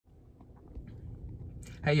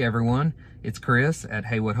Hey everyone, it's Chris at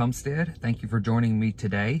Haywood Homestead. Thank you for joining me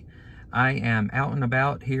today. I am out and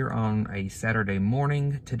about here on a Saturday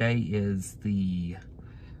morning. Today is the,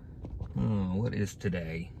 what is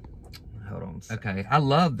today? Hold on. Okay, I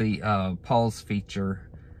love the pause feature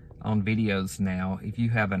on videos now. If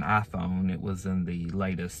you have an iPhone, it was in the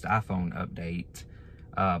latest iPhone update,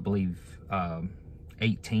 I believe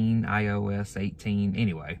 18, iOS 18,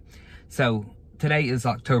 anyway. So today is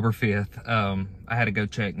October 5th. I had to go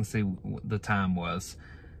check and see what the time was.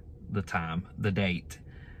 The date.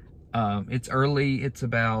 It's early. It's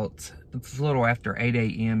a little after 8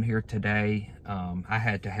 a.m. here today. I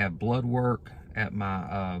had to have blood work at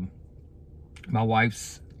my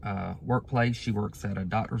wife's workplace. She works at a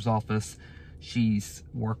doctor's office. She's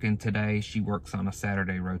working today. She works on a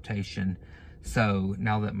Saturday rotation. So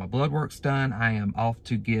now that my blood work's done, I am off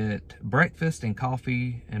to get breakfast and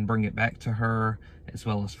coffee and bring it back to her as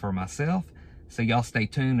well as for myself. So y'all stay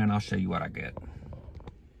tuned and I'll show you what I get.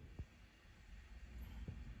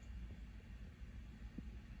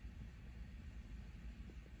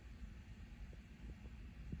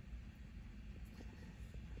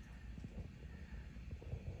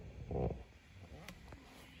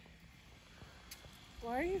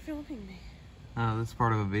 Why are you filming me? Oh, this is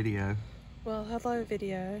part of a video. Well, hello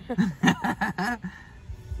video.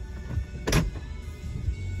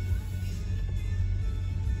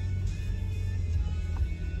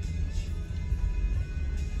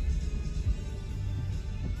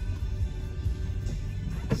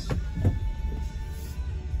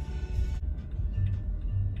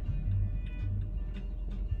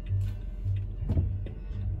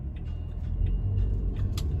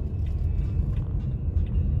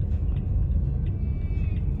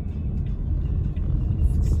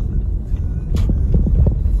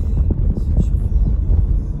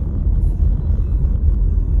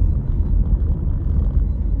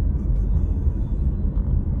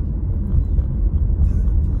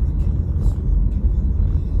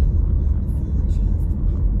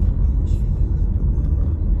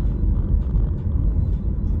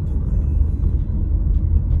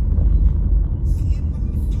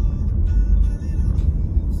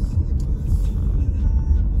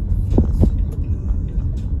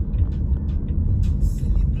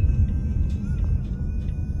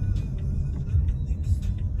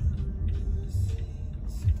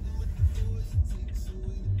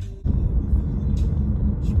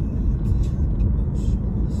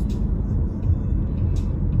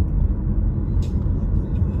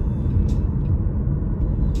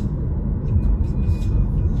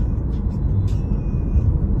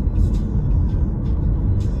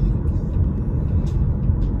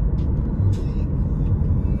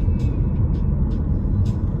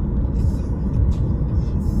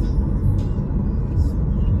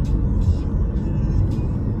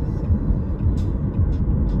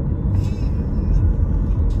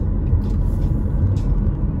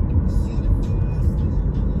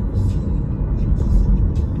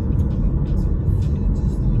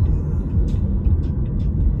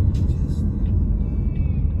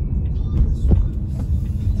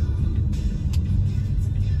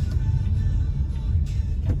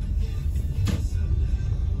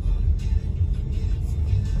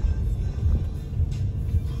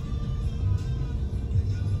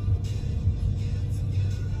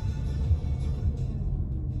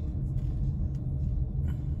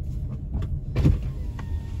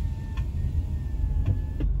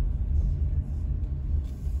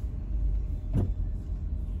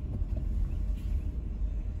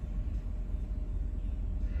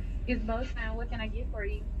 It's both time. What can I get for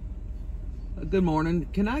you? Good morning.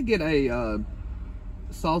 Can I get a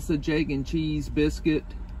sausage, egg, and cheese biscuit?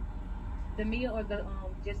 The meal or the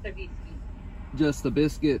just the biscuit? Just the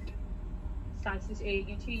biscuit. Sausage,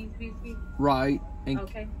 egg, and cheese biscuit. Right. And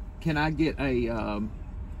okay. Can I get a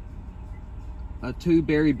 2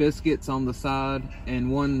 berry biscuits on the side and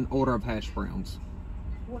 1 order of hash browns?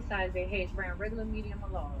 What size is that hash brown? Regular, medium, or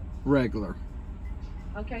large? Regular.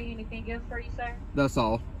 Okay. Anything else for you, sir? That's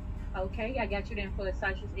all. Okay, I got you then for a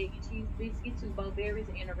sausage, egg, and cheese biscuit, 2 bow berries,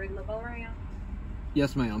 and a regular bow round.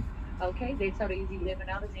 Yes, ma'am. Okay, that total is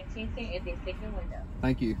 $11.10 at that second window.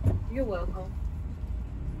 Thank you. You're welcome.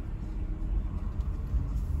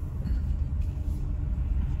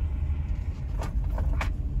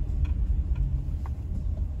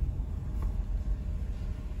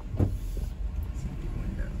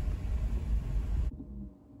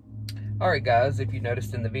 Alright guys, if you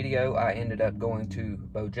noticed in the video, I ended up going to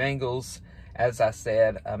Bojangles. As I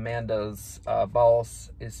said, Amanda's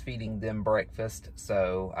boss is feeding them breakfast,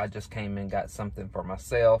 so I just came and got something for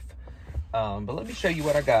myself. But let me show you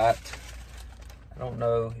what I got. I don't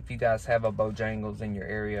know if you guys have a Bojangles in your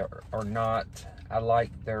area or not. I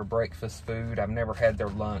like their breakfast food. I've never had their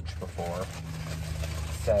lunch before.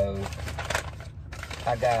 So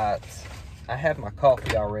I have my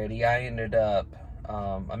coffee already. I ended up,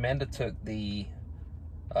 Amanda took the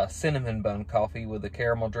cinnamon bun coffee with the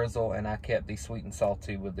caramel drizzle, and I kept the sweet and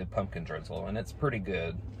salty with the pumpkin drizzle, and it's pretty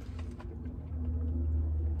good.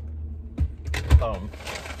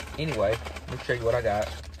 Anyway, let me show you what I got.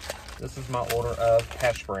 This is my order of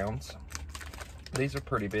hash browns. These are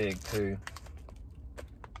pretty big too.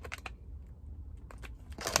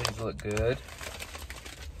 These look good.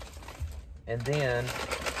 And then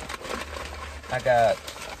I got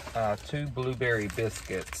 2 blueberry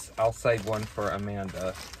biscuits. I'll save one for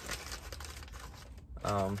Amanda.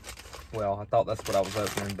 Well, I thought that's what I was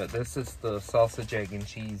opening, but this is the sausage, egg, and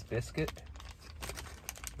cheese biscuit.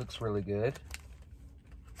 Looks really good.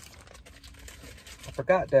 I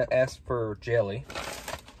forgot to ask for jelly.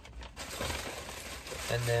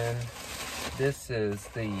 And then this is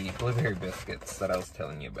the blueberry biscuits that I was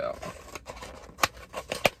telling you about.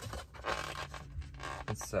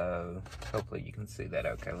 And so hopefully you can see that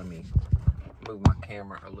okay. Let me move my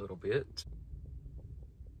camera a little bit.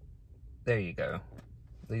 There you go.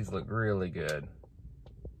 These look really good.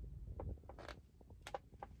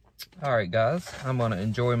 All right, guys, I'm gonna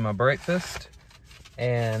enjoy my breakfast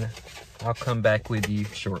and I'll come back with you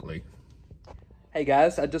shortly. Hey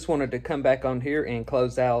guys, I just wanted to come back on here and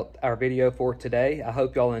close out our video for today. I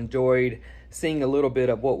hope y'all enjoyed seeing a little bit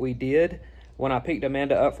of what we did. When I picked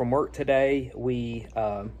Amanda up from work today, we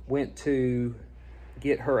went to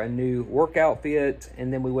get her a new work outfit,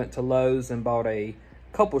 and then we went to Lowe's and bought a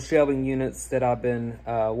couple shelving units that I've been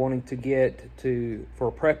wanting to get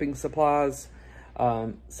for prepping supplies,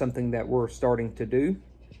 something that we're starting to do.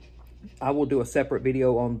 I will do a separate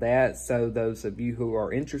video on that, so those of you who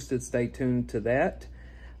are interested, stay tuned to that.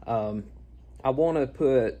 I want to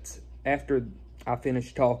put, after I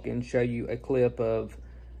finish talking, show you a clip of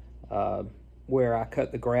where I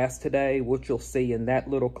cut the grass today. What you'll see in that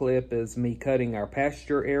little clip is me cutting our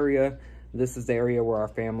pasture area. This is the area where our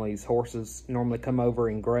family's horses normally come over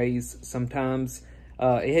and graze sometimes.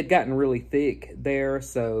 It had gotten really thick there,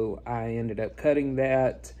 so I ended up cutting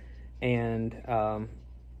that, and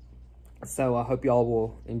so I hope y'all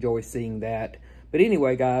will enjoy seeing that. But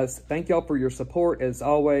anyway, guys, thank y'all for your support as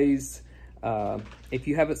always. If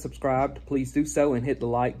you haven't subscribed, please do so and hit the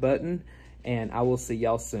like button. And I will see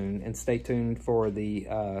y'all soon. And stay tuned for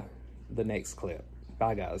the next clip.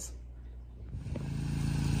 Bye, guys.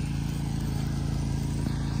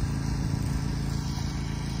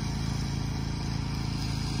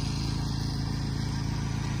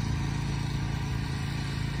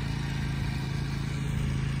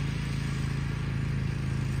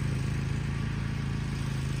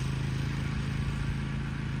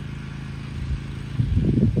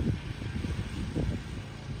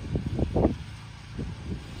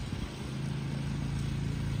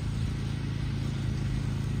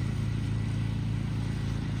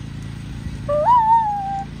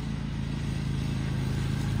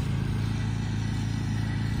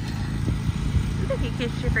 He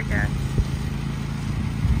gets super gas.